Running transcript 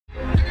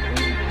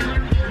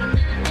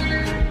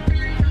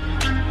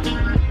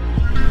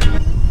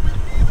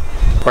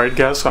Alright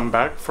guys, I'm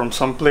back from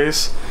some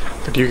place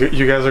that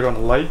you guys are gonna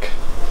like.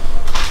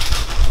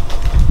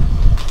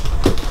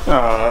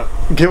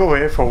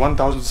 Giveaway for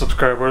 1000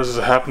 subscribers is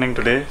happening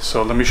today,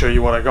 so let me show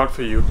you what I got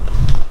for you.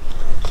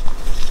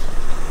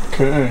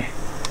 Okay.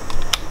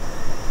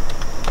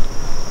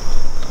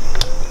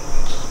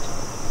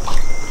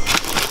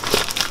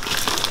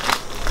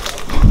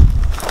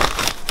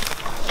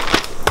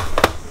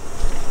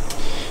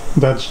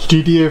 That's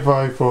GTA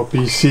 5 for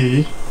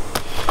PC.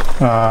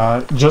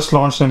 Just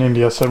launched in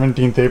India,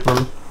 17th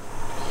April.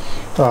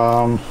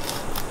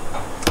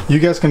 You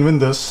guys can win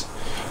this.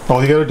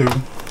 All you gotta do,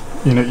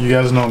 you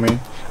guys know me.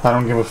 I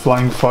don't give a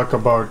flying fuck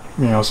about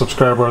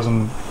subscribers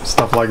and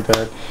stuff like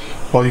that.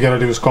 All you gotta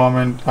do is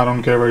comment. I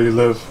don't care where you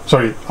live.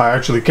 Sorry, I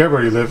actually care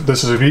where you live.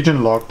 This is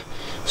region locked,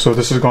 so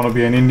this is gonna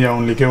be an India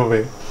only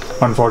giveaway.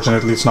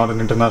 Unfortunately, it's not an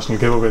international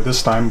giveaway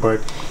this time,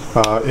 but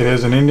it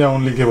is an India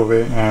only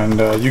giveaway, and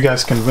you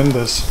guys can win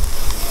this.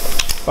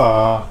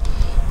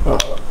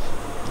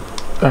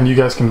 And you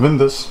guys can win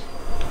this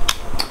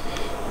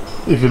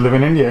if you live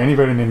in India,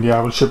 anywhere in India.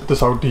 I will ship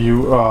this out to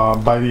you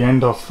by the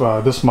end of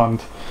this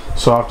month.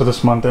 So after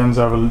this month ends,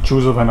 I will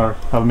choose a winner.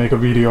 I'll make a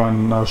video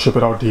and I'll ship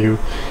it out to you.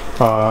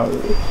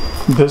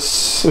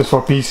 This is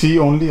for PC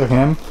only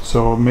again,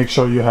 so make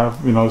sure you have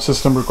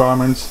system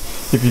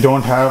requirements. If you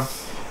don't have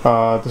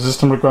the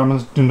system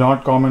requirements, do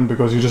not comment,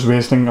 because you're just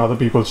wasting other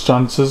people's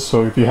chances.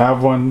 So if you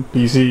have one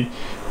PC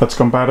that's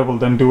compatible,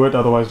 then do it.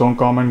 Otherwise, don't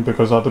comment,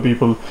 because other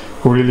people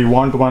who really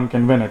want one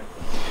can win it.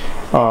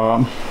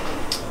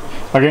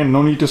 Again,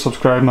 no need to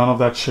subscribe, none of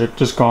that shit.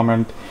 Just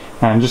comment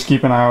and just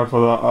keep an eye out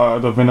for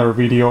the winner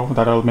video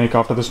that I'll make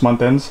after this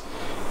month ends.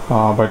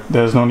 But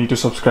there's no need to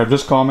subscribe.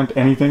 Just comment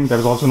anything.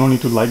 There's also no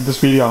need to like this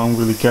video. I don't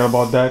really care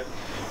about that.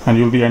 And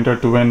you'll be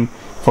entered to win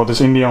for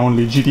this India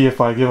only GTA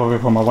 5 giveaway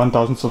for my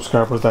 1000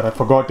 subscribers that I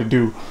forgot to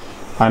do.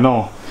 I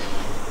know.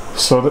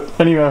 So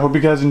anyway, I hope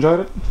you guys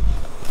enjoyed it.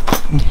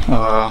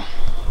 I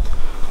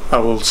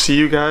will see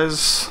you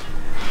guys.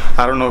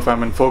 I don't know if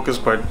I'm in focus,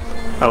 but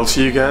I'll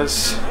see you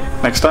guys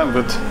next time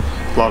with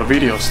a lot of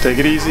videos. Take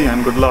it easy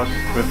and good luck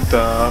with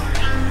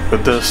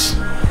this.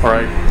 All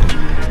right.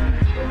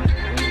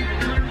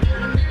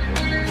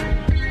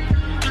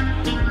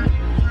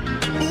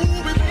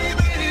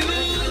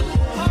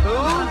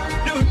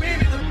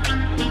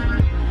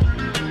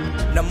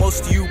 Now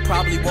most of you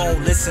probably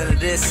won't listen to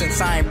this,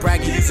 since I ain't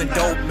bragging using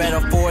dope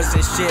metaphors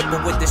and shit.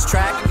 But with this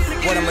track,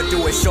 what I'ma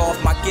do is show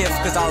off my gift,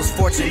 cause I was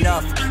fortunate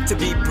enough to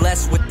be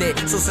blessed with it.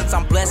 So since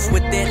I'm blessed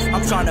with it,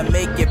 I'm trying to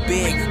make it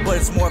big, but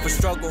it's more of a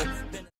struggle.